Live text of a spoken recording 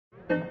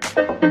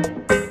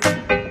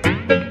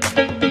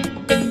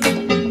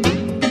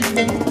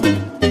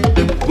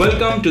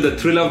Welcome to the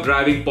Thrill of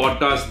Driving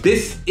podcast.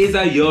 This is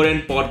our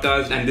year-end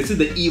podcast and this is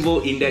the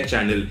Evo India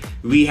channel.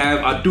 We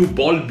have our two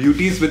bald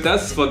beauties with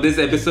us for this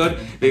episode.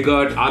 We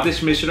got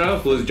Aatish Mishra,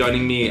 who's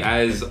joining me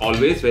as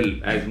always, well,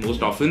 as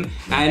most often.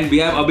 And we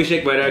have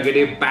Abhishek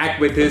Vairagade back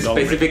with his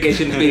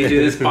specification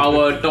pages,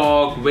 power,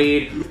 torque,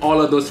 weight,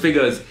 all of those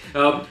figures.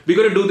 We're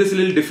going to do this a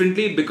little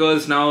differently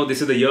because now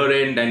this is the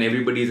year-end and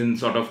everybody's in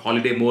sort of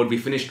holiday mode. We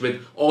finished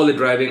with all the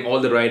driving, all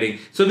the riding.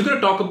 So we're going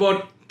to talk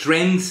about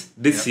trends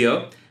this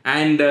year.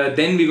 And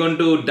then we're going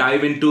to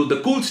dive into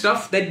the cool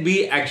stuff that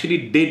we actually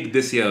did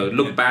this year.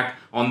 Look back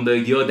on the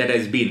year that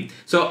has been.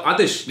 So,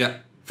 Aatish,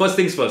 first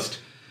things first.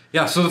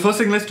 Yeah, so the first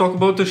thing, let's talk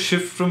about the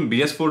shift from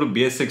BS4 to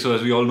BS6. So,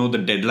 as we all know, the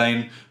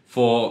deadline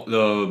for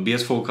the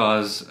BS4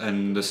 cars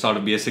and the start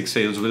of BS6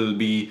 sales will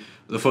be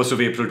the 1st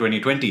of April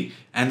 2020.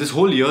 And this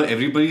whole year,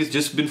 everybody's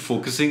just been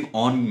focusing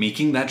on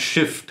making that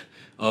shift.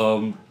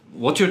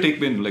 What's your take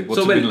been like?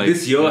 What's it been like?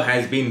 This year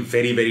has been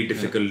very, very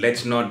difficult.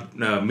 Let's not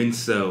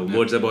mince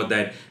words about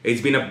that. It's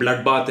been a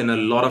bloodbath in a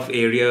lot of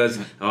areas.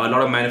 A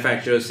lot of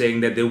manufacturers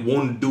saying that they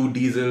won't do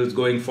diesels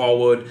going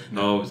forward.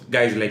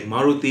 Guys like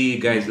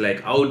Maruti, guys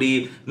like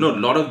Audi. No, a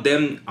lot of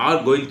them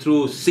are going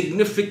through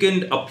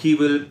significant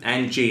upheaval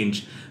and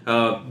change.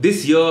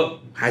 This year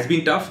has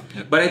been tough,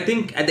 but I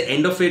think at the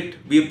end of it,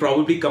 we'll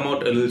probably come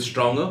out a little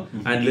stronger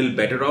and a little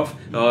better off.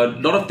 A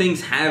lot of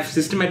things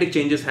systematic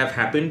changes have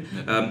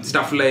happened.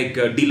 Stuff like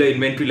dealer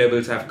inventory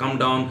levels have come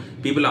down.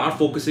 People are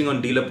focusing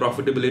on dealer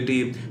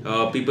profitability.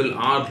 People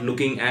are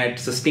looking at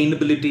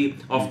sustainability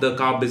of the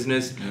car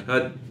business.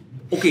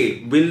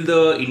 Okay, will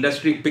the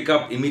industry pick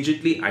up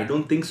immediately? I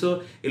don't think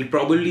so. It'll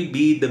probably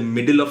be the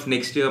middle of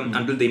next year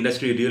until the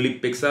industry really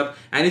picks up.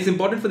 And it's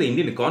important for the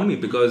Indian economy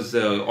because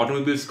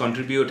automobiles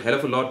contribute hell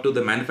of a lot to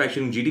the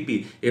manufacturing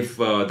GDP. If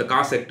the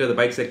car sector, the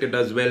bike sector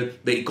does well,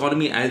 the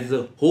economy as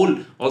a whole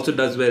also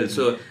does well.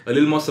 So a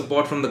little more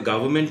support from the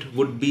government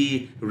would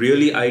be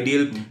really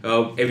ideal.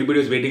 Everybody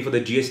was waiting for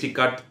the GST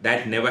cut.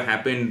 That never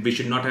happened. We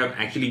should not have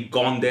actually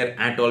gone there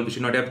at all. We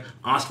should not have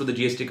asked for the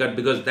GST cut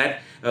because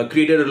that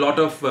created a lot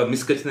of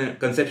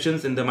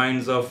misconceptions in the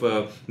minds of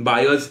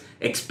buyers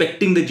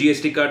expecting the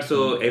GST cut,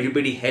 so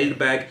everybody held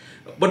back.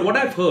 But what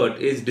I've heard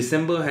is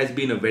December has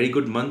been a very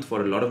good month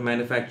for a lot of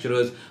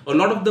manufacturers. A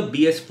lot of the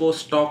BS4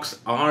 stocks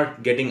are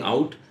getting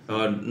out.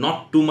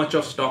 Not too much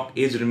of stock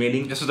is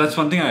remaining. Yeah, so that's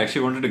one thing I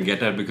actually wanted to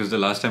get at because the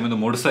last time when the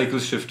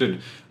motorcycles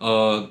shifted,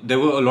 there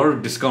were a lot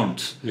of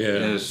discounts.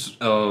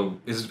 Are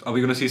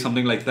we going to see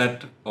something like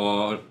that,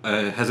 or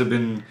has it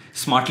been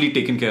smartly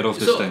taken care of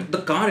this time?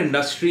 The car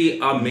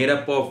industry are made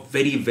up of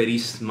very, very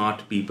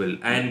smart people,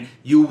 and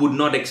you would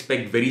not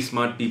expect very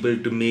smart people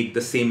to make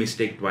the same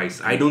mistake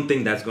twice. I don't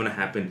think that's going to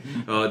happen.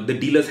 The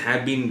dealers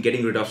have been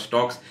getting rid of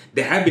stocks.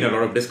 There have been a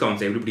lot of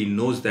discounts. Everybody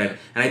knows that,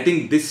 and I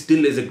think this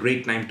still is a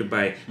great time to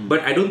buy.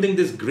 But I don't think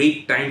this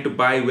great time to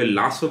buy will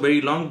last for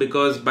very long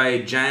because by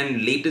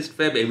Jan, latest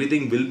Feb,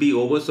 everything will be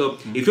over. So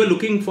if you're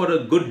looking for a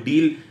good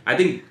deal, I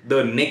think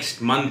the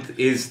next month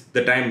is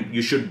the time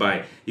you should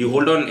buy. You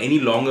hold on any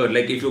longer,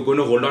 like if you're going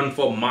to hold on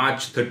for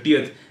March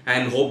 30th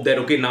and hope that,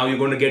 okay, now you're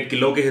going to get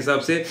kilo ke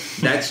hisab se,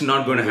 that's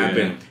not going to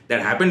happen.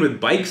 That happened with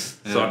bikes,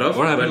 sort of.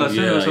 What happened last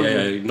time?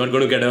 You're not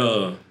going to get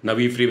a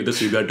Navi free with the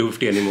CBR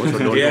 250 anymore, so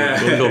don't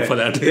hope for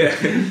that.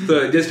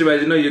 So just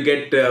imagine, you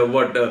get a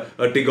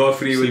Tigor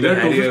free with CBR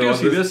the 250 or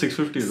CBR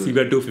 650?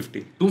 CBR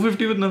 250.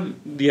 250 with Navi?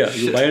 Yeah,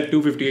 you buy a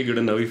 250, you get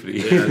a Navi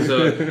free.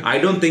 So I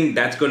don't think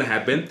that's going to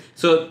happen.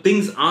 So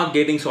things are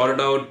getting sorted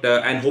out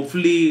and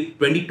hopefully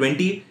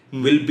 2020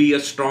 will be a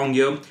strong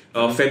year.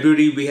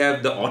 February we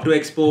have the Auto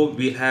Expo.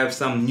 We have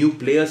some new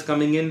players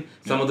coming in.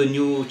 Some of the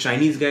new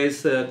Chinese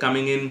guys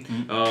coming in.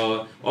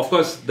 Of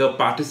course, the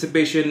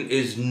participation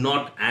is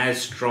not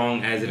as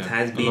strong as it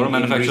has been. A lot of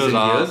manufacturers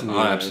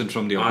are absent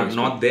from the Auto Expo. Are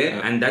not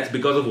there, and that's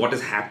because of what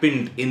has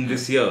happened in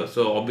this year.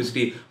 So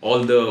obviously,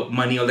 all the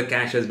money, all the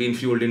cash has been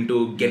fueled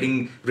into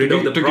getting rid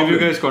of the problem. To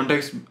give you guys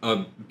context,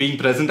 being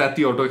present at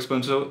the Auto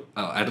Expo,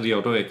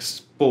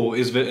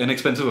 is an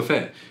expensive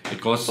affair. It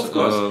costs. Of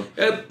course,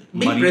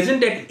 being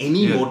present at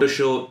any motor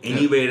show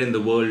anywhere in the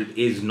world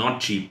is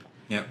not cheap.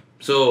 Yeah.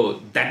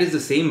 So that is the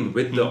same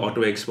with the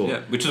Auto Expo.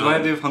 Yeah, which is why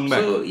they've hung back.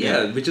 So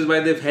which is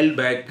why they've held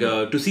back.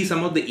 To see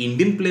some of the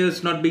Indian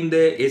players not being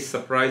there is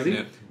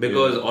surprising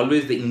because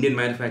always the Indian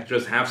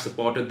manufacturers have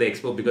supported the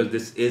expo because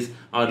this is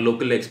our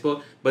local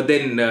expo. But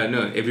then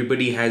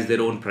everybody has their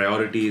own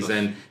priorities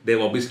and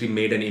they've obviously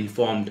made an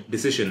informed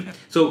decision.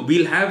 So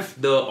we'll have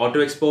the Auto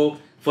Expo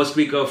first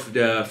week of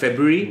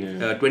February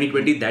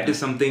 2020. That is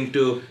something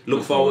to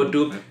look forward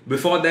to.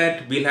 Before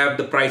that, we'll have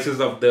the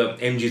prices of the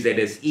MG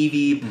ZS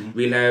EV.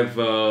 We'll have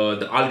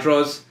the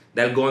Ultras.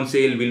 They'll go on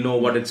sale. We'll know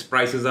what its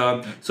prices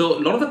are. So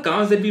a lot of the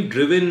cars that we've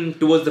driven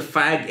towards the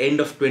fag end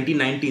of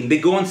 2019, they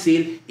go on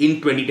sale in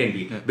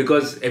 2020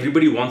 because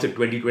everybody wants a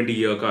 2020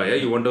 year car. Yeah,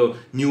 you want a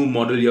new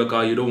model year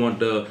car. You don't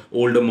want a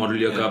older model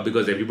year car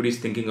because everybody's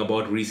thinking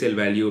about resale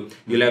value.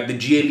 You'll have the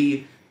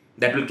GLE.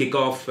 that will kick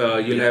off.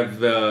 You'll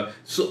have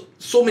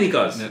so many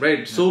cars,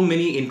 right? So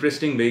many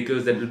interesting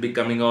vehicles that will be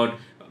coming out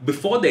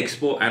before the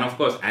expo, and of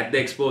course at the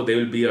expo there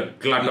will be a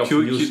glut of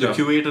new stuff.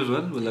 The Q8 as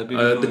well. Will that be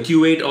the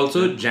Q8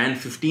 also Jan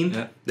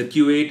 15th. The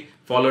Q8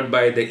 followed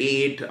by the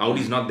A8.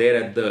 Audi's not there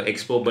at the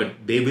expo, but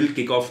they will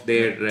kick off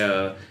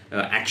their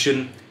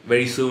action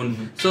very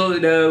soon.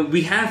 So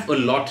we have a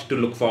lot to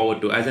look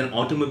forward to. As an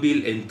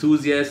automobile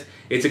enthusiast,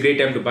 it's a great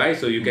time to buy.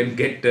 So you can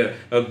get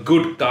a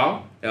good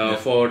car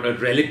for a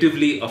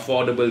relatively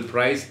affordable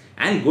price.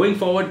 And going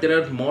forward,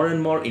 there are more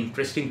and more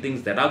interesting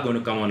things that are going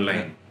to come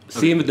online.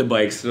 Same with the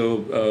bikes.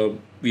 So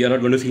we are not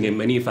going to see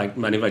many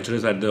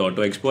manufacturers at the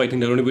Auto Expo. I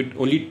think there are going to be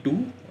only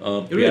two,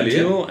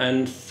 Piaggio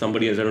and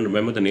somebody else. I don't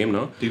remember the name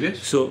now. TVS?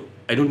 So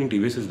I don't think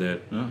TVS is there.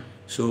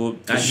 So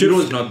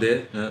Hero's not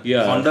there.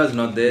 Honda's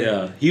not there.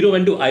 Yeah, Hero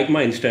went to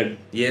EICMA instead.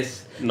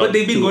 Yes, but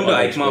they've been going to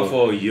EICMA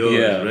for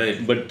years,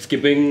 right? But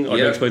skipping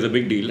Auto Expo is a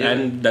big deal,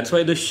 and that's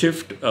why the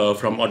shift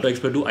from Auto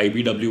Expo to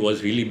IBW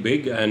was really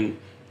big. And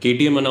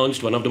KTM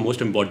announced one of the most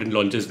important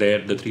launches there,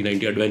 the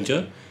 390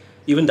 Adventure.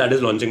 Even that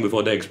is launching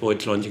before the expo.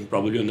 It's launching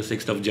probably on the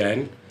 6th of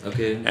Jan.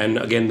 Okay. And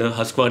again, the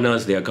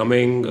Husqvarnas, they are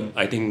coming,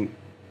 I think,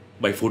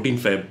 by 14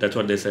 Feb. That's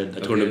what they said.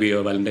 That's going to be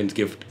a Valentine's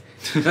gift.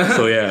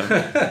 So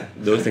yeah,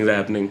 those things are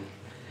happening.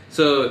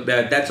 So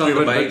that's on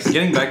the bikes.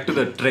 Getting back to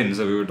the trends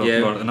that we were talking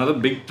about, another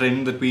big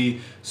trend that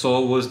we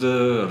saw was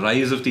the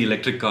rise of the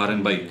electric car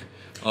and bike.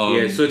 So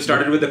it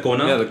started with the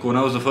Kona. Yeah, the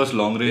Kona was the first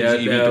long-range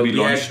EV to be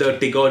launched. We had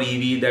the Tigor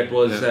EV that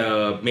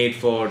was made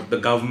for the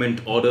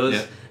government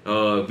orders.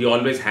 We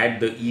always had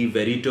the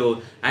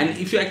e-Verito, and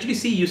if you actually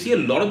see, you see a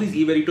lot of these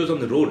e-Veritos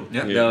on the road.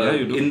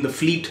 You do. In the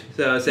fleet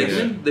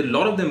segment, there are a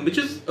lot of them, which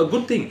is a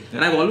good thing.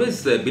 And I've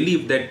always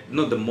believed that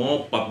the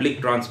more public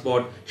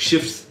transport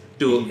shifts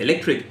to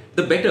electric,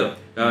 the better.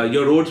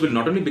 Your roads will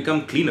not only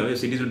become cleaner, your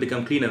cities will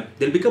become cleaner,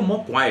 they'll become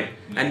more quiet.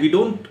 And we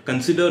don't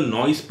consider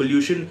noise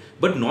pollution,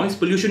 but noise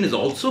pollution is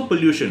also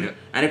pollution,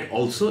 and it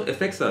also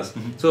affects us.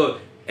 So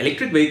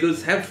electric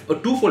vehicles have a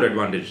twofold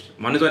advantage.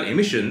 One is on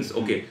emissions.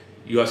 Okay,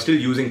 you are still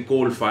using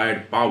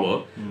coal-fired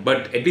power,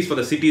 but at least for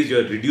the cities,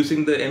 you're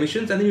reducing the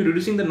emissions, and then you're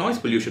reducing the noise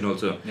pollution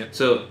also.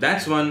 So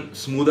that's one.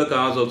 Smoother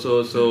cars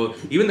also. So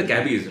even the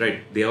cabbies,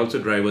 right? They're also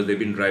drivers. They've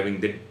been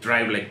driving. They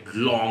drive like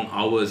long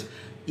hours.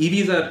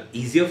 EVs are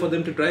easier for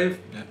them to drive,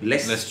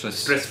 less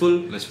stressful,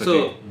 less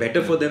so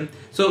better for them.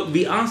 So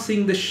we are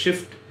seeing the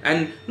shift,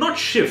 and not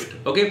shift,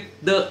 okay,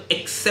 the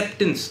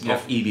acceptance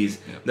of EVs.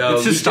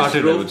 It's just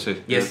started, I would say.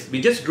 Yes,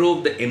 we just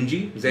drove the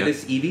MG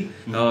ZS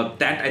EV.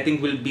 That I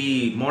think will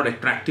be more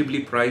attractively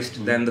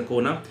priced than the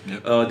Kona.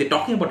 They're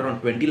talking about around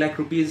 20 lakh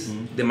rupees.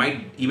 They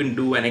might even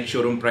do an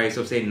ex-showroom price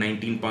of say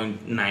 19.9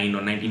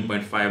 or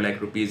 19.5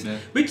 lakh rupees,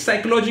 which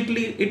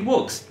psychologically it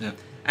works.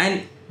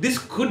 And this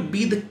could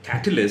be the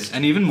catalyst.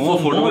 And even more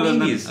affordable than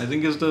EVs. that, I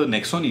think, is the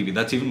Nexon EV.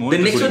 That's even more. The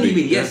Nexon EV,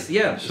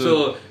 yes.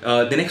 So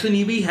the Nexon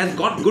EV has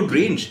got good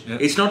range.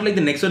 It's not like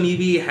the Nexon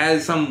EV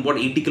has some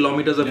 80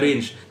 kilometers of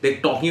range. They're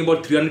talking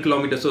about 300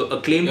 kilometers. So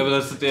a claim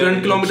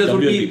 300 kilometers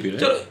would be.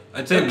 So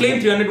I'd say a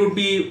claim 300 would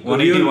be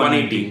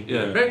 180.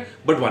 Right?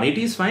 But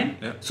 180 is fine.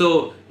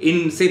 So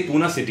in say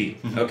Pune city,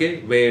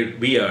 okay, where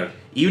we are.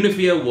 Even if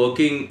we are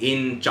working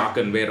in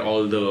Chakan, where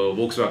all the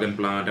Volkswagen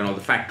plant and all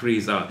the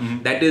factories are,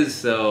 that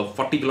is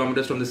 40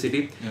 kilometers from the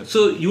city.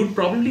 So you'd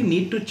probably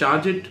need to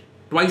charge it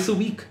twice a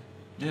week.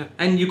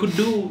 And you could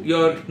do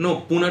your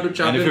Pune to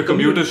Chakan. And if your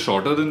commute is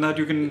shorter than that,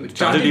 you can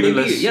charge it even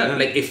less.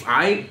 Like if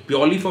I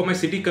purely for my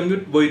city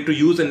commute were to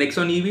use a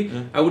Nexon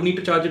EV, I would need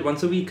to charge it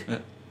once a week.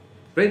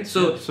 Right,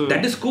 so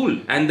that is cool,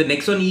 and the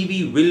Nexon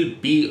EV will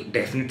be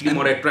definitely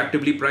more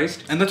attractively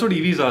priced. And that's what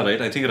EVs are, right?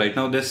 I think right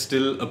now they're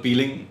still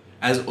appealing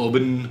as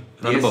urban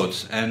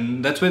runabouts,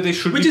 and that's where they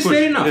should Which be is pushed.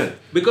 fair enough,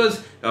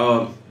 because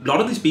a lot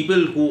of these people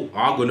who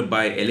are going to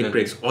buy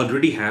electrics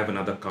already have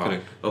another car.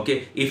 Correct.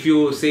 Okay, if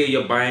you say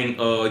you're buying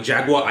a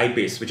Jaguar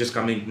I-Pace, which is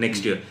coming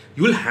next year,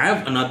 you will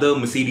have another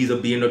Mercedes or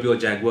BMW or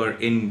Jaguar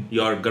in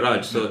your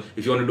garage. So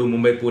if you want to do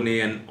Mumbai,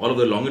 Pune and all of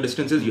the longer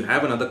distances, you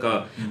have another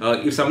car.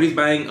 If somebody's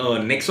buying a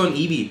Nexon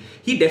EV,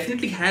 he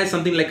definitely has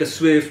something like a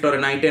Swift or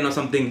an i10 or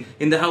something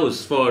in the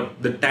house for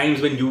the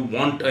times when you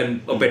want a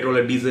petrol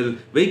or diesel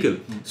vehicle.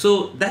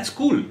 So that's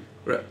cool.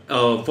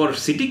 For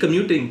city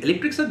commuting,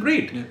 electrics are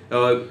great.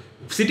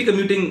 City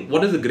commuting,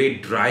 what is the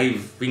great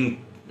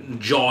driving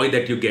joy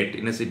that you get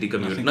in a city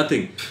commute?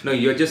 Nothing. No,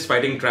 you're just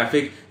fighting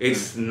traffic.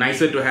 It's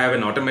nicer to have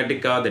an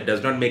automatic car that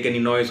does not make any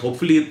noise.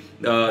 Hopefully,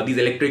 these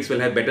electrics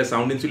will have better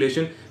sound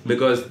insulation,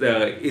 because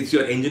it's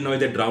your engine noise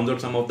that drowns out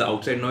some of the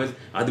outside noise.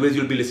 Otherwise,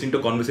 you'll be listening to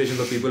conversations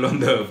of people on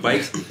the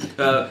bikes.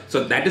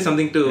 So that is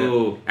something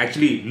to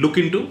actually look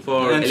into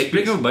for And electrics.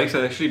 speaking of bikes,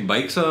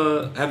 bikes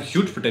have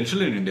huge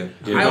potential in India.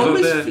 I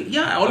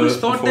always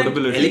thought that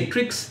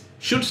electrics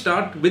should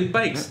start with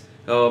bikes.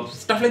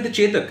 Stuff like the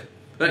Chetak.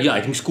 Right? Yeah,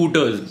 I think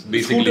scooters,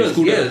 basically.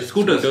 Scooters.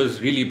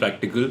 Scooters, really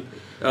practical.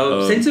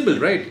 sensible,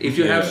 right? If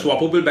you have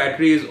swappable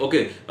batteries,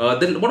 okay.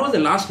 Then what was the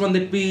last one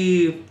that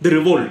the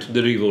Revolt?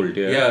 The Revolt,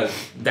 Yeah,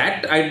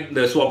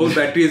 the swappable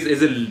batteries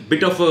is a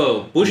bit of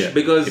a push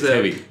because it's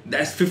heavy.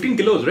 That's 15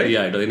 kilos, right?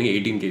 Yeah, it was only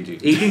 18 kg.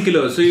 18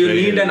 kilos. So you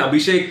Very need heavy. an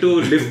Abhishek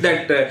to lift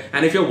that.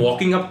 And if you're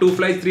walking up 2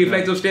 flights, 3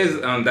 flights of stairs,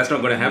 that's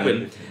not going to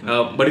happen.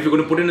 But if you're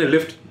going to put in a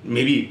lift,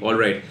 maybe all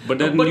right. But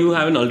then you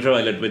have an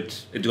ultraviolet,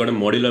 which it's got a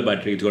modular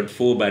battery. It's got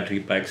 4 battery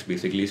packs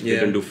basically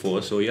split into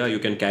 4. So yeah, you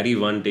can carry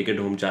one, take it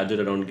home, charge it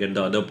around, get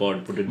the other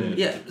pod, put it there.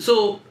 Yeah.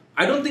 So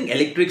I don't think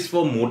electrics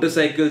for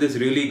motorcycles is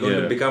really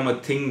going to become a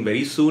thing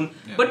very soon.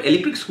 Yeah. But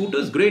electric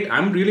scooters, great.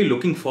 I'm really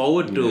looking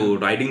forward to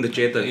riding the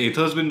Chetak.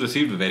 Ather has been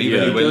received very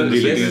well in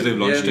the cities they've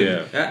launched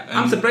in. Yeah.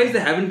 I'm surprised they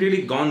haven't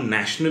really gone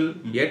national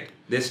yet.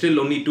 There's still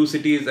only 2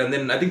 cities, and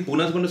then I think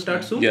Pune's going to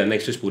start soon. Yeah,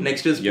 next is Pune.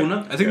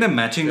 Pune. I think they're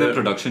matching their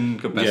production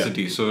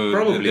capacity. So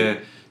probably.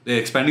 They're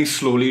expanding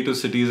slowly to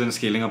cities and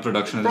scaling up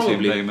production at the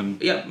same time.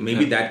 And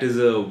maybe that is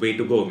a way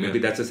to go. Maybe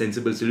that's a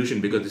sensible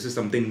solution because this is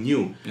something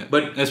new. Yeah.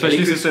 But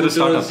especially since they're a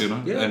startup,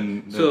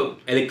 So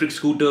electric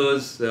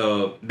scooters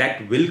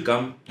that will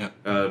come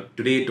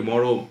today,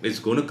 tomorrow is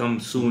going to come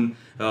soon,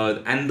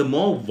 and the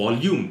more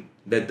volume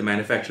that the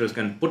manufacturers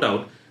can put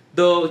out,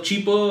 the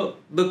cheaper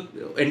the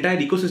entire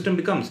ecosystem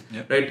becomes,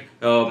 right?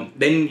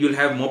 Then you'll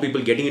have more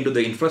people getting into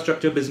the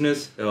infrastructure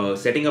business,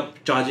 setting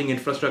up charging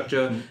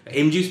infrastructure.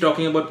 MG is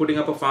talking about putting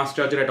up a fast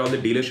charger at all the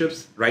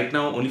dealerships. Right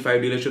now, only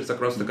 5 dealerships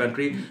across the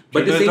country.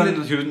 But they're saying that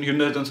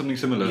Hyundai has done something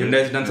similar.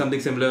 Hyundai has done something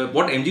similar.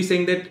 What MG is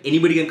saying that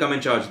anybody can come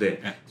and charge there.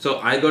 Yeah. So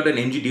I got an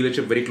MG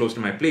dealership very close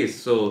to my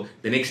place. So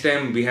the next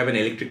time we have an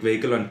electric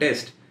vehicle on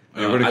test,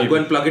 I'll go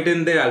and plug it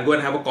in there. I'll go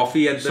and have a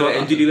coffee at the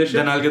MG dealership.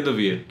 Then I'll get the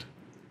V8.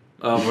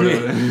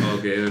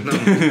 Okay.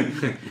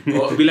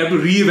 No. We'll have to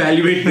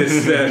reevaluate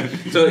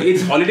this. So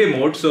it's holiday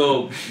mode.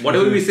 So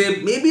whatever we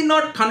say, maybe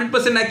not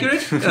 100% accurate,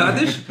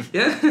 Adish.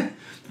 Yeah.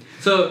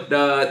 So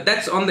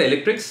that's on the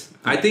electrics.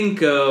 I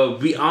think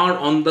we are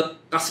on the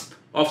cusp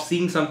of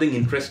seeing something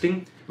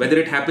interesting. Whether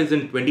it happens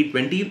in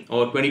 2020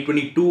 or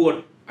 2022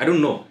 or I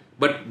don't know.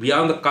 But we are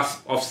on the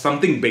cusp of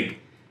something big.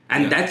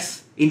 And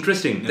that's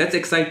interesting. That's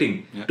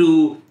exciting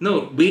to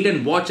wait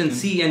and watch and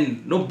see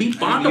and be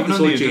part of this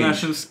whole change. Even on the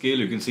international scale,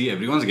 you can see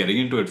everyone's getting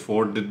into it.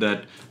 Ford did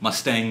that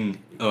Mustang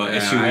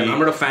SUV. I'm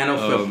not a fan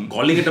of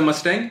calling it a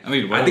Mustang.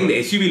 I think the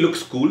SUV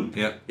looks cool.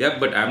 Yeah.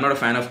 But I'm not a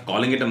fan of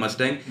calling it a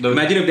Mustang.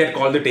 Imagine if they had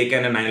called the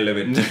Taycan a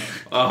 911.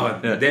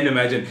 Then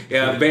imagine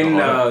when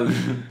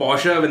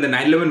Porsche, when the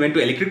 911 went to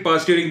electric power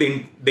steering,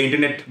 the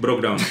internet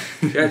broke down.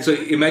 So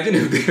imagine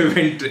if they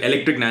went to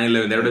electric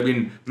 911, that would have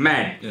been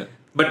mad. Yeah.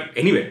 But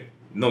anyway.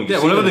 No,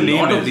 whatever the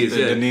name of these,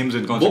 the names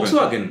in consequence.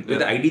 Volkswagen with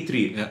the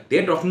ID3,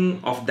 they're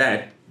talking of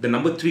that. The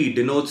number 3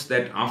 denotes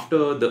that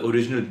after the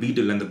original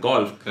Beetle and the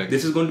Golf,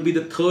 this is going to be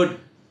the third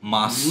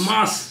mass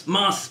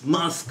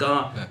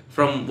car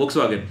from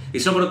Volkswagen.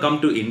 It's not going to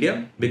come to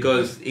India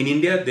because in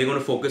India they're going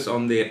to focus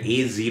on their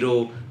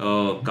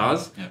A0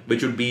 cars,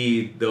 which would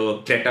be the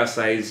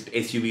Creta-sized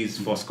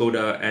SUVs for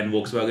Skoda and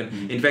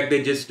Volkswagen. In fact,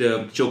 they just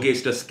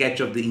showcased a sketch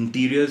of the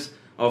interiors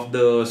of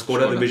the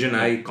Skoda the Vision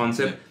I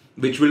concept.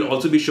 Which will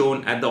also be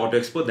shown at the Auto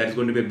Expo. That is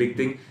going to be a big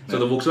thing. So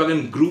the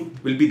Volkswagen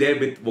group will be there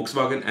with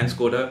Volkswagen and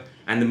Skoda.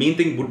 And the main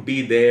thing would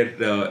be their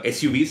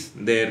SUVs,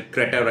 their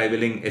Creta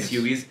rivaling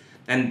SUVs.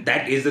 And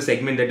that is the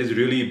segment that is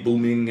really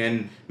booming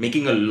and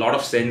making a lot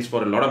of sense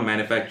for a lot of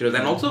manufacturers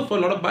and also for a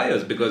lot of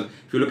buyers. Because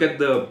if you look at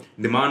the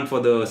demand for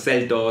the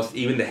Seltos,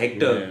 even the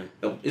Hector,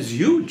 is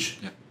huge.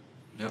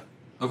 Yeah.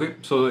 Okay,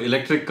 so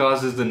electric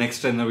cars is the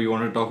next trend that we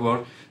want to talk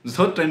about. The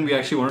third trend we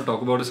actually want to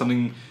talk about is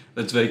something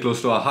that's very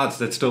close to our hearts.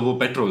 That's turbo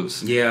petrols.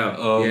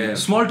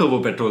 Small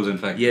turbo petrols, in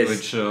fact. Yes.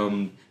 Which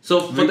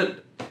so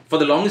for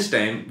the longest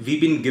time,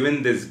 we've been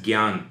given this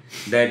gyan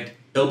that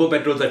turbo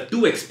petrols are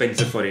too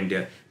expensive for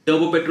India.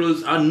 Turbo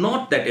petrols are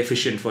not that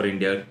efficient for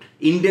India.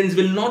 Indians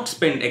will not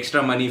spend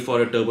extra money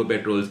for a turbo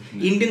petrols.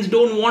 Indians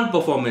don't want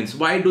performance.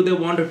 Why do they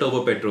want a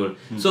turbo petrol?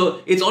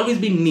 So it's always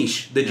been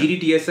niche. The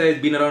GDTSI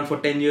has been around for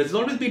 10 years. It's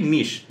always been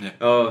niche.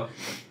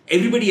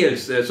 Everybody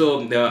else.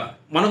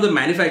 One of the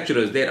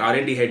manufacturers, their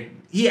R&D head,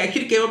 he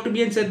actually came up to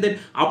me and said that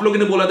आप लोगों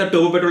ने बोला था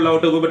turbo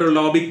petrol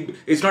lao,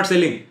 it's not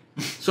selling.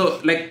 So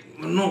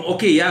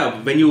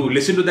when you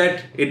listen to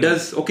that, it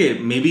does,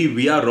 maybe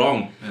we are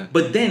wrong.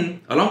 But then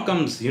along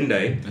comes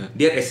Hyundai,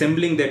 they are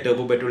assembling their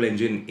turbo petrol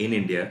engine in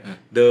India.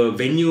 The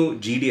Venue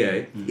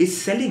GDI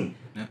is selling.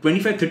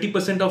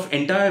 25-30% of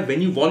entire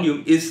Venue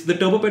volume is the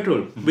turbo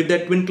petrol with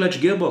that twin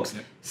clutch gearbox.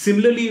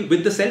 Similarly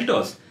with the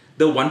Seltos.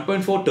 The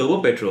 1.4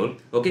 turbo petrol,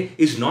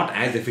 is not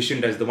as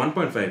efficient as the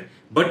 1.5.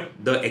 But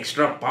the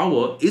extra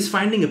power is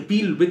finding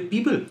appeal with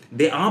people.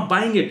 They are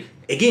buying it.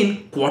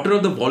 Again, quarter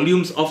of the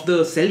volumes of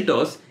the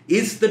Seltos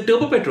is the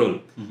turbo petrol.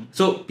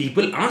 So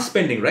people are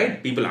spending,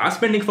 right? People are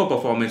spending for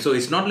performance. So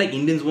it's not like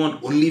Indians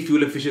want only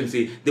fuel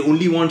efficiency. They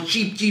only want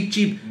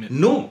cheap.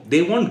 No,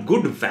 they want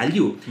good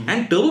value.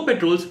 And turbo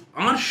petrols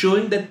are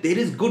showing that there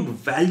is good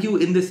value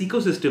in this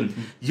ecosystem.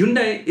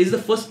 Hyundai is the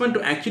first one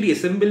to actually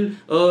assemble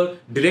a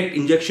direct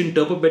injection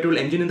turbo petrol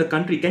engine in the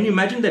country. Can you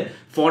imagine that?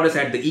 Ford has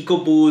had the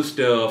EcoBoost,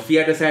 Fiat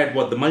Fiat has had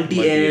the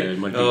multi-air.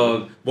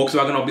 Multi-air.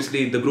 Volkswagen,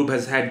 obviously, the group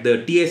has had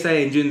the TSI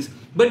engines.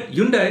 But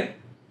Hyundai,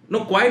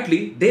 no,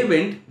 quietly,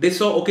 they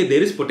saw, okay,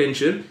 there is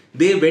potential.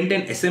 They went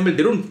and assembled.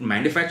 They don't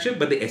manufacture,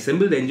 but they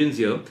assemble the engines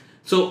here.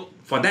 So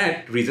for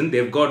that reason,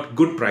 they've got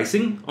good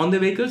pricing on their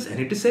vehicles and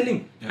it is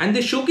selling. Yeah. And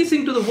they're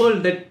showcasing to the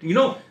world that, you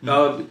don't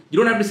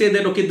have to say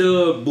that, okay,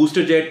 the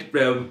booster jet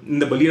in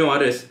the Baleno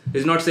RS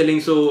is not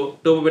selling, so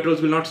turbo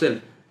petrols will not sell.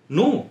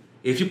 No.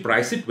 If you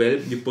price it well,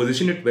 you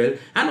position it well,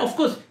 and of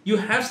course, you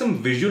have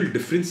some visual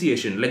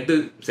differentiation. Like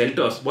the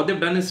Seltos, what they've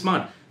done is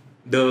smart.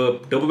 The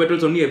turbo petrol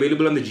is only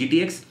available on the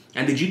GTX,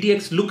 and the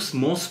GTX looks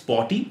more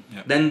sporty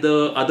than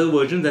the other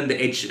versions, and the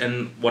Edge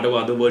and whatever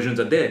other versions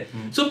are there.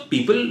 So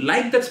people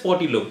like that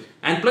sporty look,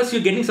 and plus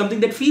you're getting something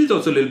that feels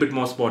also a little bit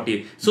more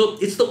sporty. So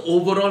it's the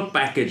overall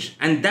package,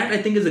 and that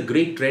I think is a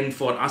great trend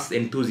for us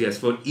enthusiasts,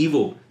 for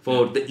Evo,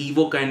 for the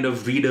Evo kind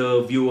of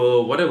reader,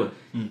 viewer, whatever.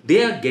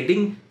 They are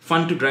getting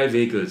fun to drive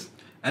vehicles.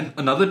 And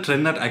another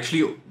trend that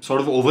actually sort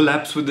of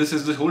overlaps with this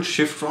is this whole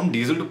shift from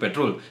diesel to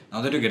petrol.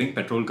 Now that you're getting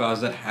petrol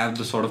cars that have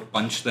the sort of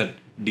punch that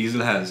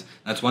diesel has,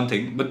 that's one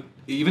thing. But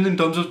even in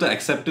terms of the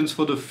acceptance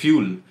for the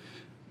fuel,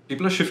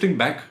 people are shifting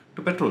back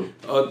to petrol.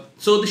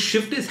 So the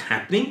shift is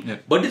happening,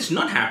 but it's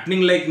not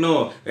happening like,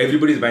 no,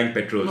 everybody's buying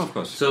petrols. No, of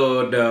course.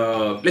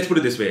 So let's put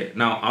it this way.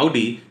 Now,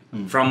 Audi,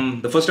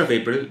 from the 1st of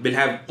April, will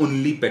have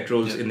only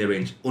petrols in their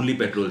range. Only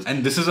petrols.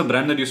 And this is a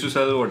brand that used to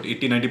sell,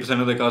 80-90%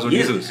 of their cars were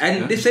diesels.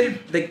 And they said,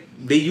 like,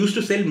 they used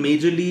to sell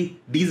majorly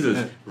diesels.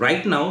 Yeah.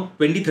 Right now,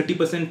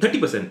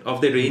 30%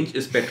 of their range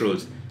is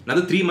petrols.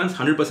 Another 3 months,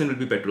 100% will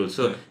be petrols.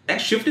 So that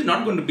shift is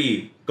not going to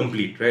be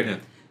complete, right? Yeah.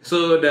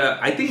 So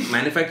I think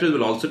manufacturers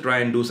will also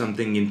try and do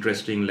something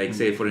interesting, like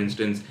say, for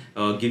instance,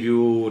 give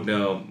you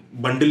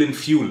bundle in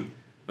fuel.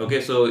 Okay,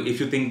 so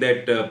if you think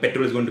that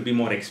petrol is going to be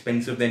more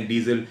expensive than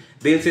diesel,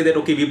 they'll say that,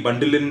 okay, we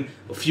bundle in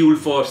fuel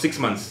for 6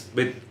 months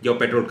with your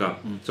petrol car.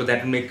 So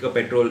that will make a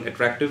petrol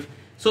attractive.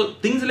 So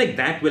things like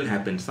that will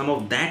happen. Some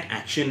of that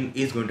action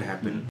is going to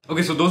happen.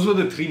 Okay, so those were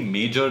the 3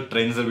 major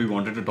trends that we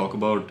wanted to talk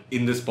about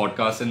in this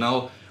podcast. And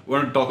now we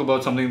want to talk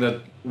about something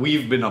that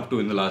we've been up to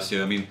in the last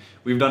year. I mean,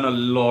 we've done a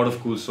lot of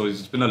cool stories.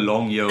 It's been a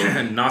long year.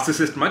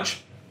 Narcissist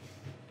much?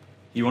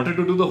 He wanted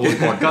to do the whole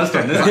podcast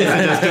on this. I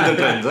suggested the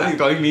trends. He's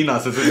calling me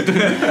narcissist.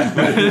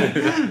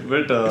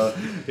 but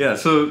yeah,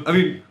 so I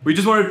mean, we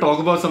just wanted to talk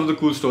about some of the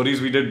cool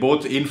stories we did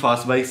both in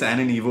Fast Bikes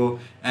and in Evo.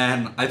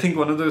 And I think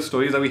one of the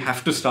stories that we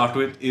have to start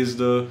with is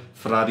the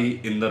Ferrari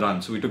in the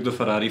run. So we took the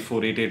Ferrari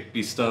 488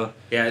 Pista.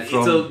 Yeah, it's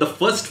the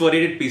first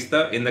 488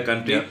 Pista in the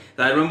country. Yeah.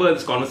 So I remember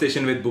this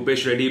conversation with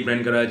Bhupesh Reddy,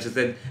 Brent Garage. He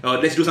said,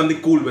 let's do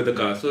something cool with the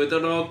car. So I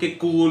thought, okay,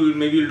 cool.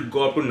 Maybe we'll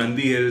go up to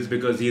Nandi Hills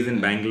because he's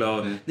in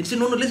Bangalore. Yeah. They said,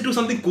 no, let's do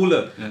something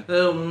cooler. Yeah.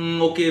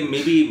 Okay,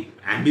 maybe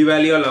Ambi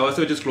Valley or Lavasa,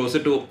 which is closer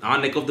to our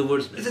neck of the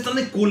woods. Let's do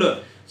something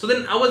cooler. So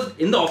then I was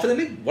in the office and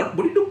like, what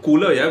do you do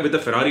cooler, with the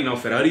Ferrari now?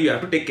 Ferrari, you have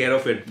to take care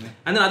of it. Yeah.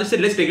 And then others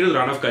said, let's take it to the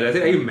run of Kutch. I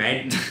said, are you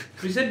mad?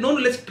 He said, no,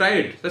 let's try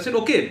it. So I said,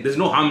 okay, there's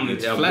no harm.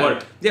 It's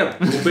what? Yeah,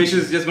 Bhupesh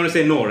is just going to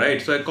say no, right?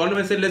 So I called him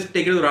and said, let's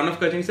take it to the run of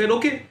Kutch. And he said,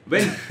 okay,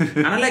 when?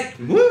 And I'm like,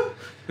 what?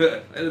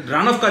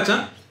 Run of Kutch,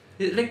 huh?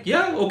 He's like,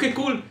 yeah, okay,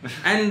 cool.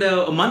 And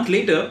a month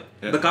later,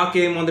 the car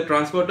came on the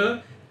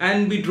transporter.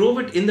 And we drove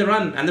it in the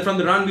run. And then from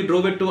the run, we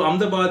drove it to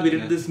Ahmedabad. We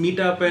did this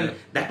meetup. And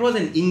that was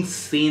an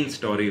insane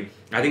story.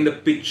 I think the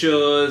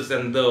pictures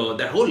and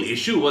that whole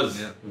issue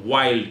was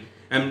wild.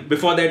 And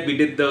before that, we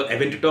did the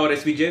Aventador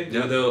SVJ. We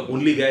were the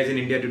only guys in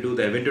India to do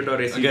the Aventador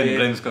SVJ. Again,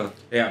 Brent's car.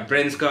 Yeah,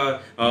 Brent's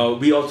car.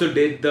 We also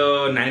did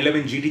the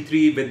 911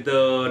 GT3 with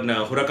the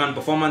Huracan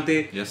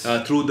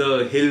Performante through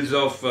the hills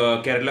of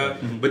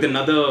Kerala with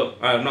another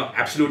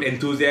absolute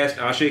enthusiast,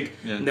 Ashik,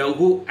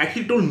 who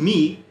actually told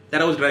me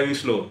that I was driving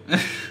slow.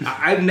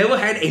 I've never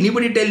had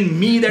anybody tell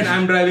me that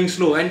I'm driving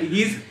slow, and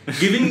he's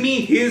giving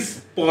me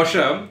his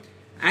Porsche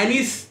and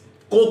he's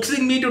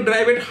coaxing me to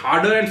drive it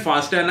harder and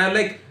faster, and I'm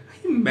like,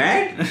 are you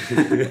mad?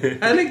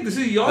 I'm like, this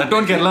is your... That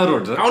on Kerala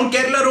roads, huh? On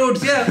Kerala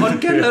roads,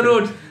 on Kerala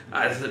roads.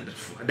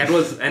 That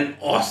was an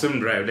awesome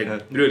drive.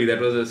 Really, that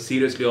was a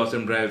seriously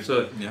awesome drive.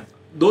 So,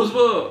 those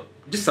were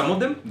just some of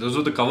them. Those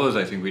were the covers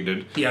I think we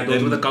did. Yeah,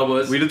 those were the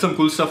covers. We did some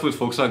cool stuff with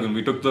Volkswagen.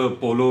 We took the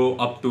Polo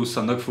up to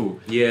Sandakphu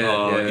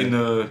in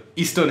the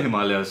eastern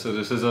Himalayas. So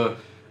this is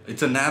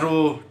it's a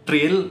narrow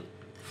trail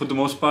for the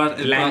most part.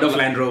 Land of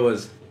Land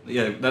Rovers.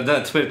 Yeah,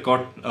 that's where it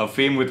got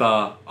fame with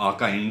our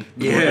kind.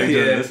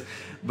 This.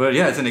 But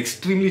yeah, it's an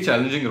extremely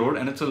challenging road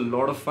and it's a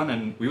lot of fun.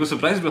 And we were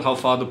surprised with how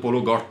far the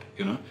Polo got,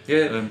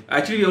 Yeah,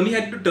 actually we only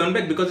had to turn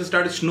back because it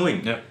started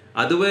snowing. Yeah.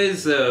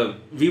 Otherwise,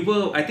 we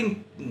were, I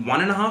think,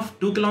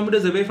 1.5-2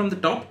 kilometers away from the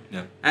top.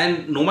 Yeah.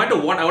 And no matter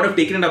what, I would have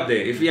taken it up there.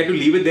 If we had to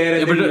leave it there.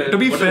 And but to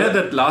be fair,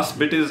 that last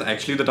bit is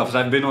actually the toughest.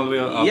 I've been all the way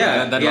up.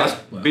 That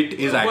last bit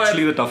is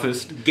actually the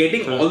toughest.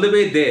 Getting all the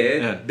way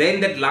there,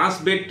 then that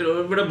last bit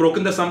would have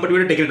broken the sum, but we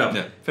would have taken it up.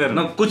 Yeah, fair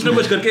enough. Kuch na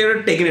kuch karke, we would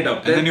have taken it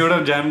up. And then you would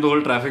have jammed the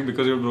whole traffic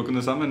because you would have broken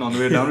the sum, and on the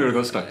way down, you would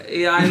have got stuck.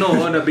 Yeah, I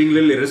know, and being a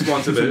little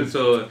irresponsible.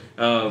 So,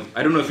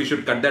 I don't know if you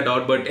should cut that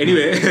out, but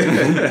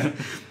anyway.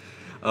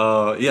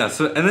 Yeah,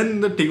 so and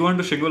then the Tiguan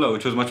to Shingola,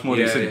 which was much more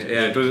recent.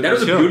 Yeah. It was, That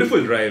was a here.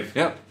 beautiful drive.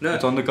 Yeah, No.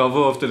 it's on the cover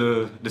of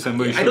the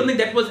December issue. I don't think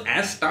that was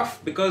as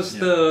tough because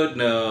the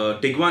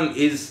Tiguan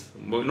is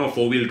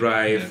four-wheel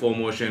drive,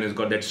 4Motion, it's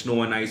got that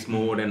snow and ice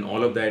mode and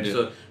all of that.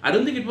 So I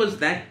don't think it was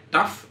that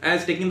tough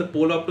as taking the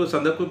Polo up to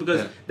Sandakpur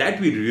because that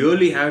we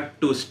really had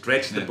to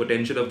stretch the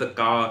potential of the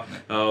car.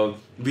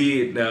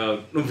 We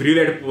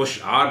really had to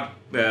push our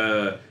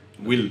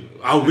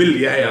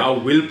our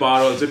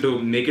willpower also to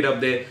make it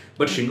up there.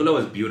 But Shingola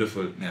was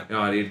beautiful.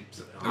 Yeah.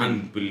 It's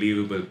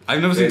unbelievable.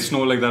 I've never seen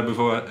snow like that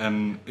before,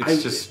 and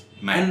it's just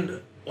mad.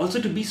 And also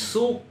to be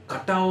so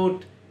cut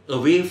out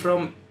away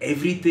from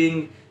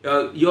everything.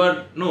 You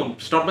are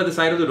stopped by the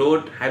side of the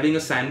road having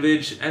a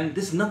sandwich, and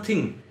there's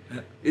nothing.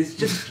 It's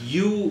just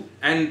you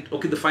and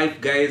the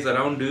 5 guys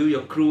around you,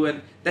 your crew,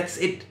 and that's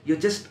it. You're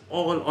just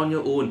all on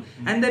your own.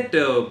 And that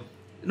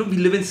we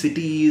live in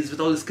cities with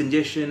all this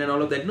congestion and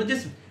all of that.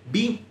 Just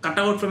being cut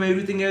out from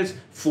everything else.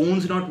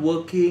 Phones not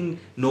working.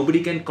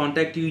 Nobody can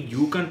contact you.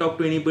 You can't talk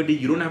to anybody.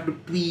 You don't have to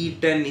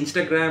tweet and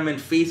Instagram and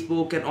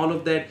Facebook and all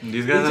of that.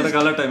 These guys had a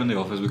gala time in the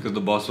office because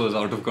the boss was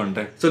out of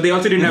contact. So they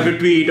also didn't have to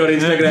tweet or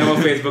Instagram or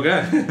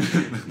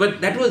Facebook.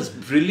 But that was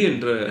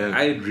brilliant.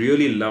 I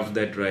really loved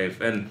that drive.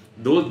 And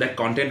that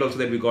content also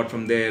that we got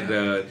from there,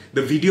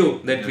 the video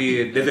that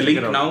there's a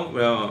link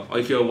now.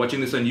 If you're watching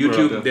this on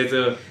YouTube, there's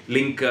a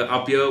link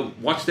up here.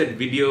 Watch that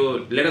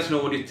video. Let us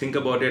know what you think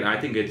about it. I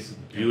think it's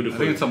beautiful. I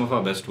think it's some of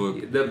our best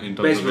work. The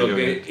best work.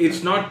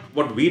 It's not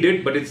what we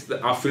did, but it's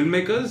our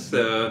filmmakers,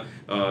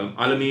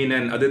 Alameen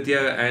and Aditya,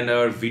 and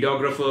our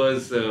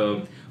videographers,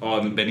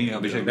 Benny,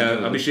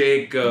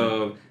 Abhishek,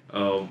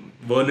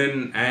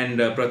 Vernon, and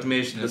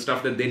Prathamesh. The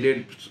stuff that they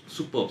did,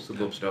 superb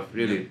stuff,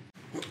 really.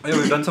 Yeah,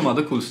 we've done some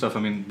other cool stuff. I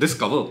mean, this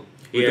cover.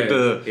 We did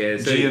the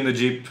G and the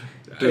Jeep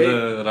to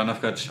the Run of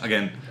Kutch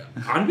again.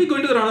 Aren't we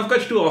going to the Run of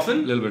Kutch too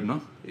often? A little bit,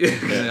 no?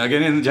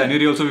 Again, in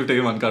January also we've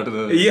taken one car to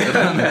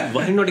the...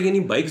 Why not taking any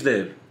bikes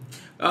there?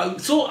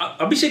 So,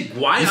 Abhishek,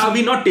 why are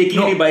we not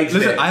taking any bikes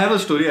there? I have a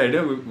story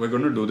idea. We're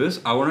going to do this.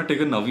 I want to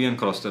take a Navi and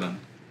cross the run.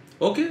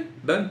 Okay,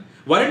 done.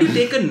 Why don't you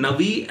take a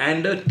Navi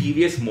and a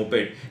TVS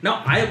moped?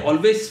 Now, I have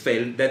always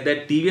felt that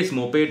TVS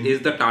moped is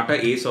the Tata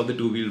Ace of the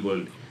two-wheel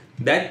world.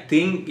 That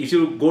thing, if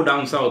you go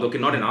down south,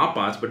 not in our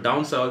parts, but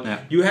down south,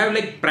 you have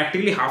like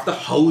practically half the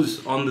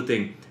house on the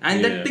thing.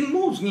 And that thing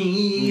moves.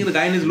 The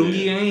guy in his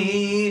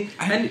lungi.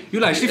 And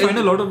you'll actually find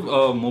a lot of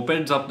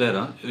mopeds up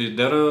there.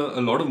 There are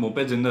a lot of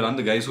mopeds in the run.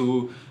 The guys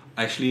who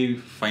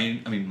actually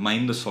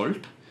mine the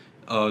salt.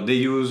 They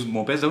use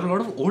mopeds. There are a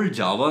lot of old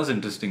Javas,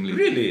 interestingly.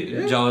 Really?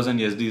 Yeah. Javas and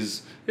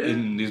Yezdis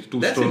in these two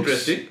That's strokes.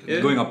 Interesting. Yeah.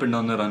 Going up and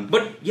down the run.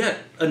 But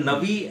a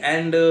Navi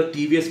and a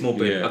TVS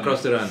moped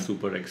across the run.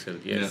 Super Excel,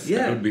 yes. Yeah.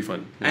 That would be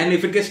fun. And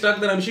if it gets stuck,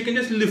 then she can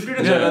just lift it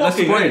and start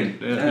start walking.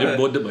 That's the point. Lift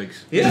both the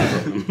bikes. Yeah.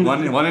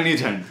 one in each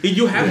hand.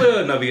 You have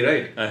a Navi,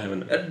 right? I have a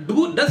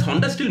Navi. Does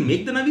Honda still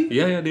make the Navi?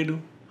 Yeah, they do.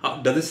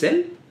 Does it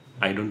sell?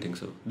 I don't think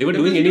so. They were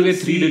doing anyway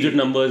 3-digit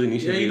numbers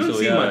initially. Yeah, you don't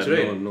see much,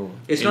 right? No.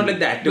 It's not like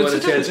the Activa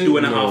that sells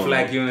 2.5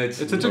 lakh units.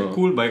 It's such a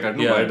cool bike. I don't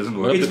know why it doesn't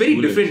work. It's very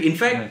different. In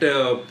fact,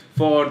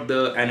 for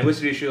the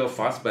anniversary issue of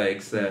Fast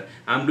Bikes,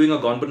 I'm doing a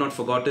Gone But Not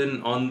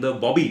Forgotten on the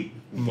Bobby.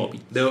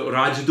 The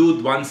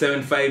Rajdoot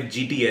 175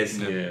 GTS.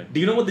 Yeah. Do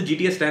you know what the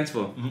GTS stands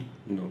for?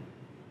 No.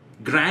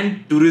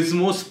 Gran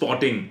Turismo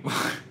Sporting.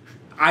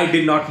 I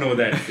did not know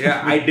that.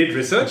 Yeah, I did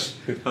research.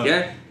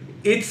 Yeah.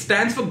 It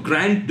stands for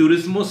Gran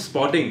Turismo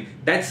Sporting.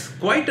 That's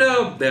quite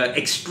a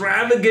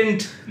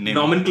extravagant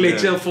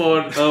nomenclature for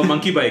a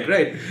monkey bike,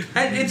 right?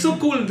 And it's so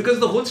cool because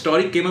the whole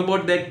story came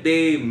about that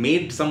they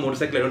made some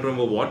motorcycle, I don't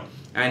remember what,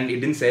 and it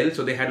didn't sell.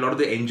 So they had a lot of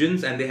the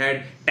engines and they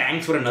had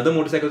tanks for another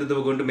motorcycle that they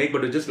were going to make,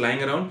 but it was just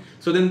lying around.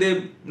 So then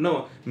they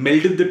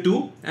melded the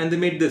two and they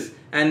made this.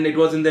 And it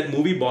was in that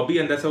movie Bobby,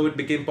 and that's how it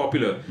became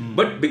popular.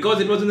 But because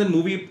it was in that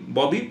movie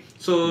Bobby,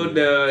 so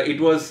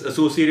it was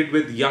associated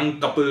with young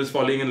couples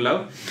falling in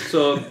love.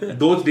 So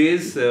those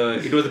days,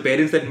 it was the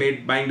parents that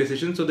made buying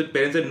decisions. So the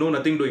parents said, no,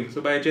 nothing doing.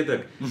 So buy a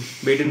Chetak.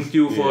 Wait in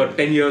queue for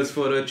 10 years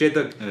for a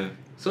Chetak. Yeah.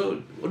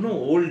 So,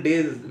 old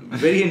days,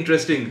 very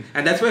interesting.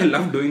 And that's why I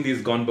love doing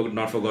these Gone But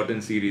Not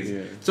Forgotten series.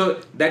 Yeah. So,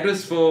 that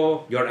was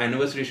for your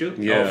anniversary issue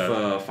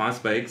of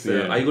Fast Bikes.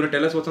 Are you going to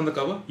tell us what's on the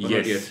cover? Yes.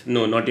 Not yet?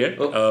 No, not yet.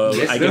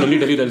 Yes, I can only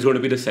tell you that it's going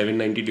to be the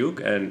 790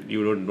 Duke, and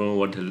you don't know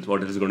what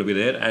else is going to be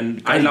there.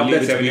 And I love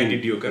that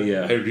 790 Duke.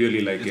 I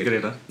really like it. It's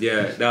great, huh?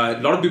 Yeah.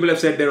 A lot of people have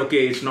said that,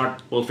 okay, it's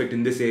not perfect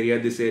in this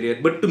area.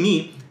 But to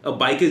me, a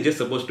bike is just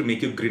supposed to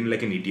make you grin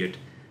like an idiot.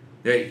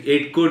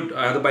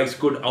 Other bikes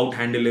could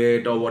out-handle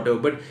it or whatever,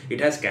 but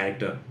it has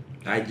character.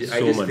 I just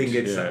think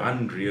it's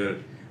unreal.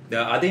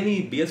 Are there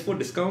any BS4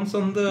 discounts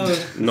on the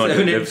Not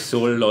yet. They've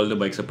sold all the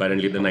bikes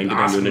apparently, the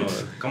 99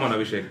 units. Come on,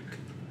 Abhishek.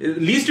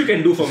 Least you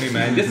can do for me,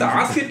 man. Just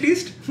ask at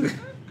least.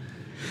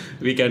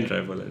 We can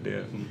try for that,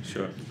 yeah.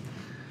 Sure.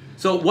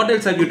 So what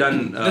else have you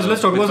done?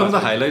 Let's talk about some of the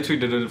highlights we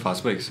did in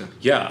Fast Bikes.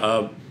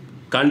 Yeah.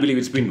 can't believe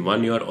it's been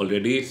 1 year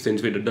already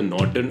since we did the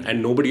Norton,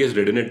 and nobody has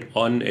ridden it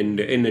in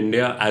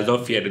India as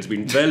of yet. It's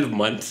been 12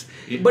 months.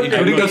 But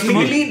Including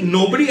technically,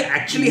 nobody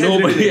actually has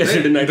Nobody has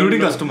ridden it.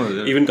 Including customers.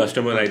 Yeah. Even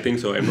customers, I think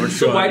so. I'm not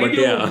sure. So why but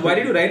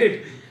did you ride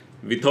it?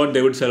 We thought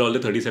they would sell all the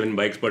 37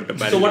 bikes, but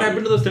apparently... So what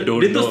happened to those?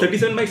 Don't Did those know.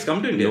 37 bikes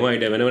come to India? No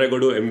idea. Whenever I go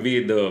to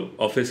MV, the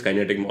office,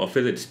 Kinetic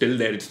office, it's still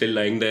there. It's still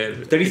lying there.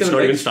 37 It's not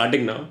bikes? even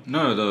starting now.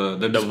 No,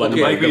 the The one,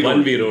 bike the we one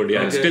rode. we rode, yeah,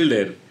 Okay. it's still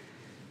there.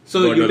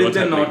 So God you knows did what's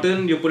the happening.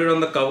 Norton, you put it on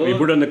the cover. We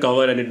put it on the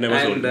cover and it never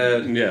and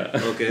sold.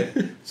 Yeah. Okay.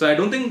 So I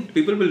don't think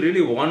people will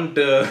really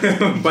want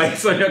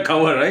bikes on your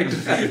cover, right?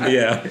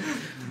 Yeah.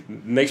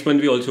 Next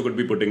month we also could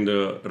be putting the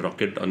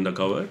Rocket on the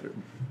cover.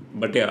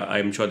 But yeah,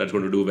 I'm sure that's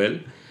going to do well.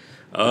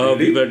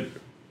 Really?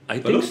 I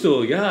think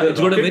so, yeah. The It's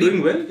got a Rocket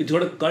doing well? it's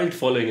got a cult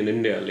following in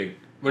India. Like,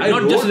 But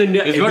not just in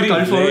India, It's got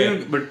cult everywhere.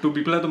 following, but do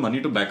people have the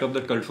money to back up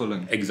that cult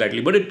following?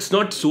 Exactly, but it's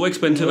not so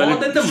expensive More as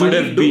than it the should money,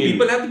 have do been.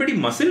 people have the pretty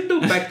muscle to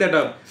back that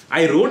up?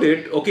 I rode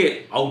it, okay,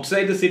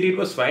 outside the city it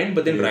was fine,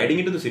 but then riding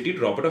into the city,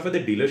 drop it off at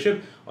the dealership,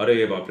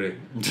 arey baapre.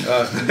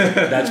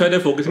 That's why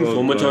they're focusing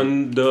so much God. on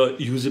the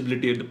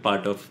usability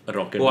part of a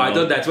Rocket. Oh, I now.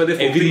 thought that's why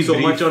they're Every focusing so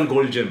brief- much on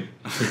Gold Gym.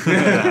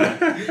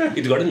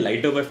 It's gotten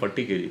lighter by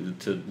 40 kg.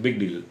 It's a big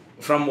deal.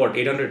 From what,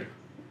 800?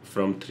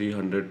 From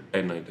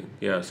 310, I think.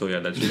 Yeah, so yeah,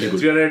 that's really good.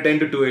 310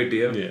 to 280,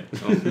 yeah?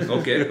 Yeah. Oh,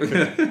 okay.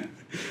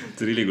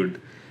 It's really good.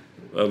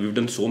 We've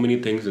done so many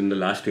things in the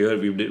last year.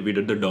 We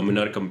did the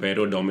Dominar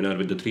Comparo Dominar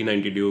with the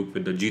 390 Duke,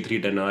 with the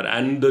G310R,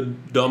 and the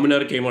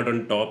Dominar came out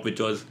on top,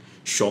 which was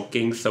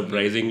shocking,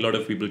 surprising. A lot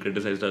of people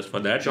criticized us for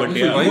that. Shocking but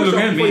for yeah, Why you looking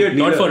at me?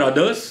 not for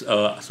others.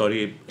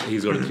 Sorry,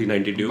 he's got a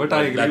 390 Duke. But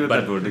I agree with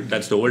that verdict.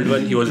 That's the old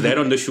one. He was there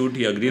on the shoot.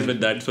 He agrees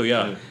with that. So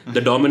yeah,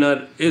 the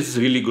Dominar is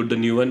really good. The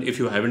new one. If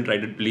you haven't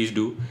tried it, please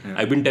do.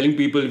 I've been telling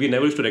people we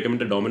never used to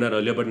recommend the Dominar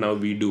earlier, but now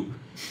we do.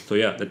 So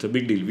yeah, that's a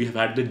big deal. We have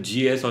had the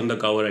GS on the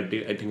cover. I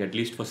think at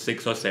least for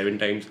 6 or 7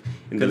 times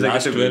in the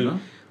last Consecutively, 12.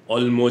 no?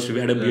 Almost, we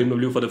had a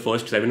BMW for the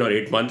first 7 or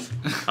 8 months.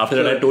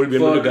 After that, I told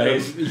BMW For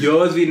guys.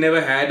 years we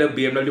never had a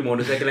BMW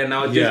motorcycle, and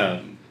now it's Yeah.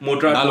 just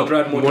Motorrad.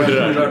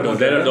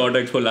 There at the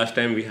Auto Expo last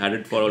time, we had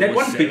it for almost That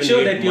one 7, picture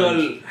 8 that you all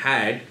months.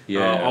 had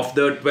Yeah. of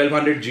the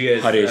 1200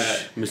 GS.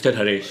 Harish, Mr.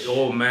 Harish.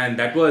 Oh man,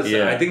 that was,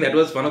 Yeah. I think that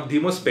was one of the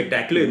most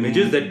spectacular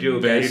images that you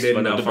Best, carried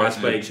in one of the Fast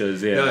best Bike.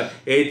 pictures, yeah.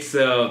 It's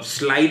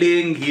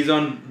sliding, he's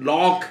on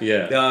lock,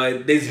 Yeah.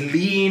 there's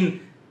lean.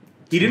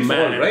 He didn't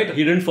fall, right?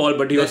 He didn't fall,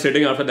 but he was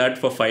sitting after that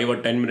for 5 or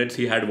 10 minutes.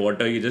 He had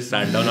water. He just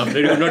sat down. After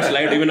it, he could not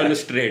slide even on the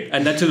straight.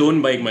 And that's his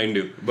own bike, mind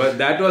you. But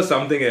that was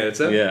something else.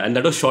 Huh? Yeah, and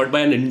that was shot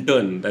by an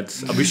intern.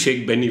 That's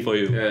Abhishek Benny for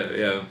you.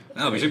 Yeah.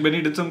 Abhishek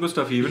Benny did some good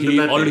stuff. He even did He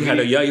that. already had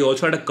he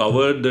also had a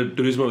cover, the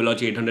Turismo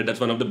Veloci 800. That's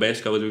one of the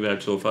best covers we've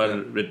had so far.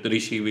 With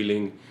Rishi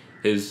wheeling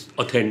his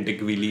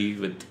authentic wheelie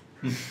with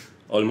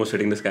almost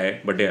hitting the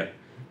sky. But yeah,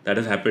 that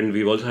has happened.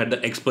 We've also had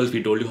the X-Pulse.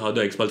 We told you how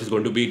the X-Pulse is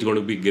going to be. It's going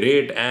to be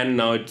great. And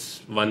now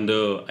it's won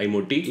the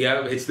IMOT.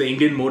 Yeah, it's the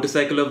Indian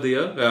Motorcycle of the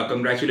Year.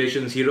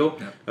 Congratulations, Hero.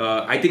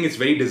 I think it's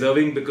very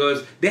deserving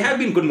because they have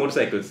been good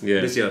motorcycles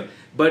this year.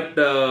 But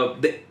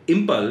the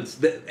Impulse,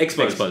 the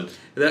X-Pulse,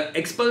 the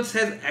X-Pulse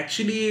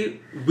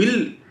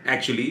will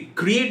actually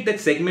create that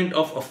segment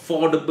of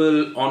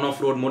affordable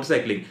on-off-road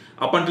motorcycling.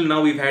 Up until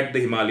now, we've had the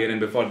Himalayan and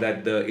before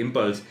that the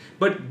Impulse.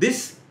 But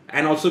this,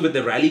 and also with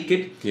the rally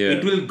kit,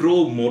 it will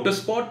grow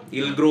motorsport,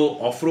 it will grow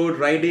off-road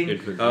riding,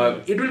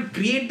 it will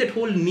create that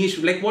whole niche,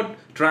 like what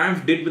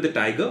Triumph did with the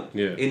Tiger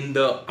in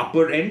the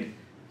upper end.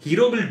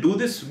 Hero will do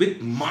this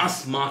with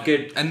mass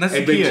market and that's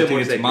the key, I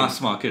think, it's motorcycling. mass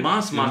market.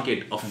 Mass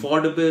market,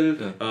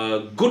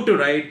 affordable, good to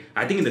ride.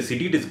 I think in the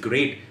city it is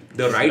great.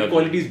 The ride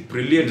quality is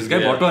brilliant. This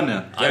guy bought one,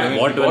 yeah. I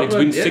bought one. It's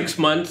been 6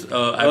 months. I've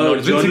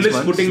not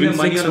journalists putting their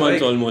money It's on been 6 the months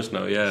bike. almost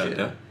now.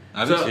 Yeah.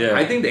 So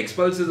I think the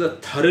X-Pulse is a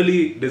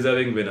thoroughly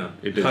deserving winner.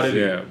 It is,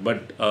 yeah.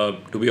 But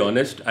to be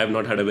honest, I've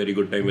not had a very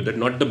good time with it.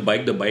 Not the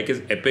bike. The bike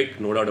is epic,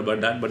 no doubt about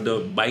that. But the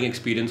bike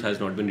experience has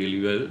not been really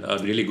good.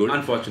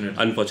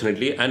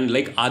 Unfortunately. And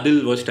like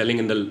Adil was telling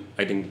in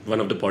I think one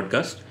of the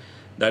podcasts,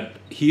 that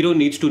Hero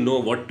needs to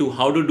know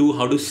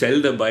how to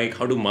sell the bike,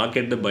 how to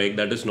market the bike.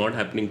 That is not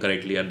happening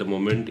correctly at the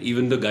moment.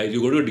 Even the guys,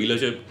 you go to a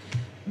dealership,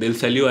 they'll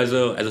sell you as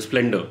a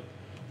Splendor.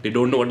 They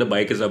don't know what the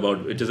bike is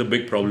about, which is a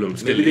big problem.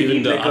 Still, maybe they even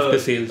need the like after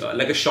sales.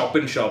 like a shop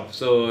in shop.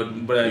 So,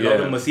 but a lot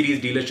of Mercedes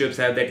dealerships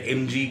have that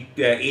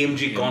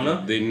AMG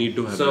corner. They need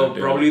to have So that,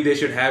 probably they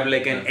should have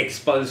like an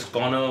X-Pulse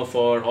corner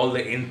for all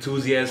the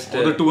enthusiasts.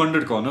 Or the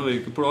 200 corner where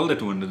you could put all the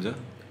 200s,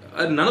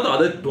 yeah. None of the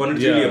other 200s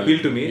really appeal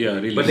to me. Yeah,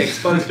 really. But the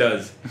X-Pulse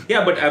does.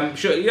 Yeah, but I'm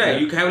sure. Yeah,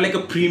 you can have like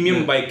a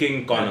premium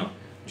biking corner.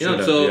 You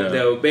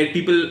know, where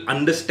people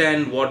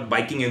understand what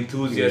biking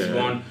enthusiasts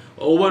want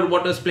over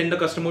what a Splendor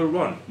customer would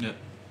want.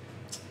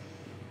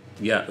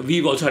 Yeah,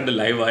 we've also had the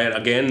live wire.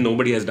 Again,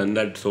 nobody has done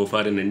that so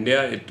far in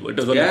India. It was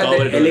on the Yeah, cover.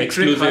 the It was electric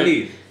exclusive.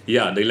 Harley.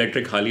 Yeah, the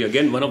electric Harley.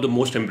 Again, one of the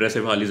most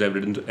impressive Harleys I've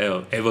ridden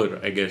ever,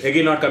 I guess.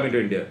 Again, not coming to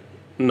India.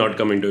 Not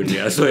coming to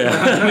India. So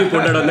yeah, we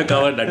put that on the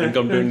cover. That didn't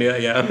come to India.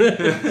 Yeah.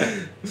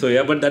 So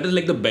yeah, but that is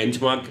like the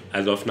benchmark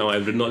as of now.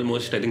 I've ridden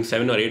almost, I think,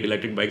 7 or 8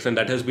 electric bikes, and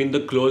that has been the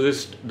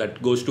closest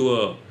that goes to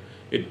a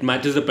It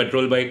matches the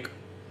petrol bike,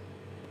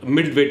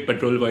 mid-weight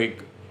petrol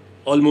bike.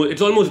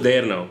 It's almost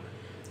there now.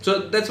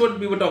 So that's what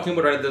we were talking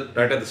about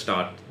right at the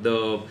start.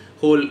 The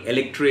whole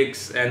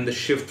electrics and the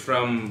shift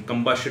from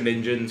combustion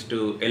engines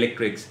to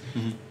electrics.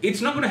 It's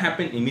not going to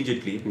happen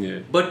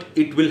immediately, but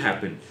it will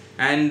happen.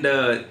 And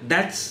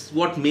that's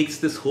what makes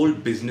this whole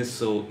business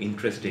so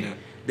interesting. Yeah.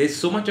 There's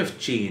so much of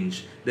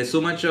change. There's so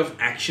much of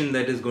action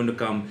that is going to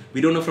come.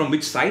 We don't know from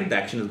which side the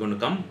action is going to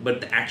come, but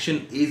the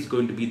action is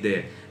going to be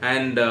there.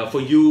 And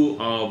for you,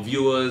 our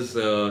viewers,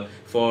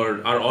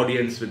 for our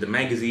audience with the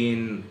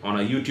magazine, on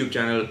our YouTube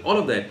channel, all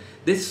of that,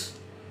 there's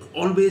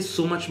always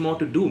so much more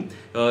to do.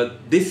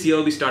 This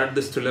year we started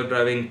this Thriller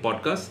Driving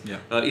podcast. Yeah.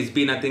 It's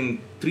been, I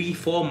think,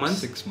 3-4 months.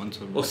 6 months.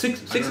 Or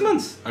six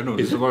months. I don't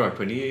know. It's about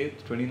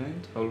 28th,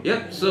 29th?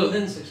 Yeah. So more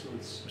than 6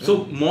 months.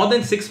 So more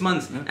than 6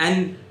 months. Yeah.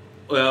 And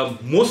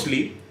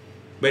mostly,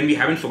 when we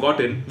haven't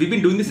forgotten, we've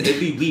been doing this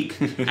every week.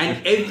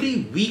 And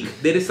every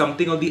week there is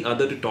something or the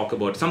other to talk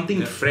about.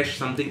 Something fresh,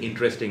 something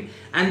interesting.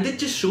 And that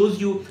just shows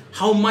you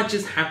how much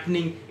is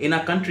happening in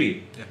our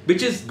country.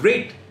 Which is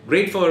great.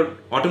 Great for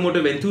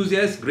automotive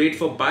enthusiasts, great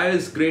for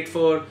buyers, great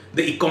for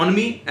the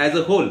economy as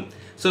a whole.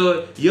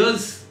 So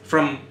here's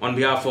on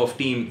behalf of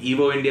Team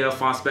Evo India,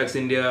 Fastbacks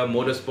India,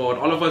 Motorsport,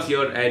 all of us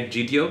here at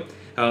GTO,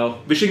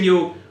 wishing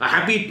you a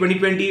happy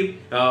 2020.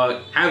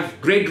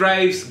 Have great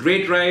drives,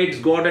 great rides.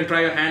 Go out and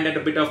try your hand at a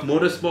bit of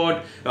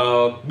motorsport.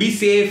 Be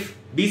safe,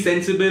 be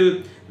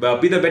sensible,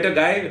 be the better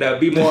guy,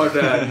 be more,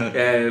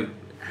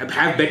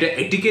 have better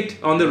etiquette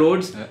on the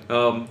roads.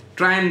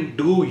 Try and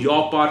do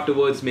your part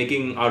towards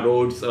making our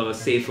roads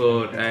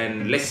safer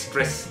and less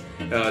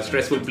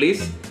stressful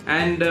place.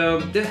 And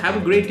just have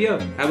a great year.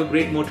 Have a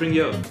great motoring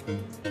year.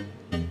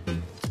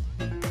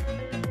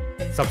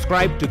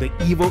 Subscribe to the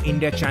Evo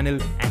India channel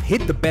and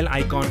hit the bell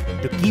icon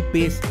to keep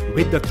pace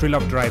with the thrill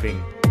of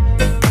driving.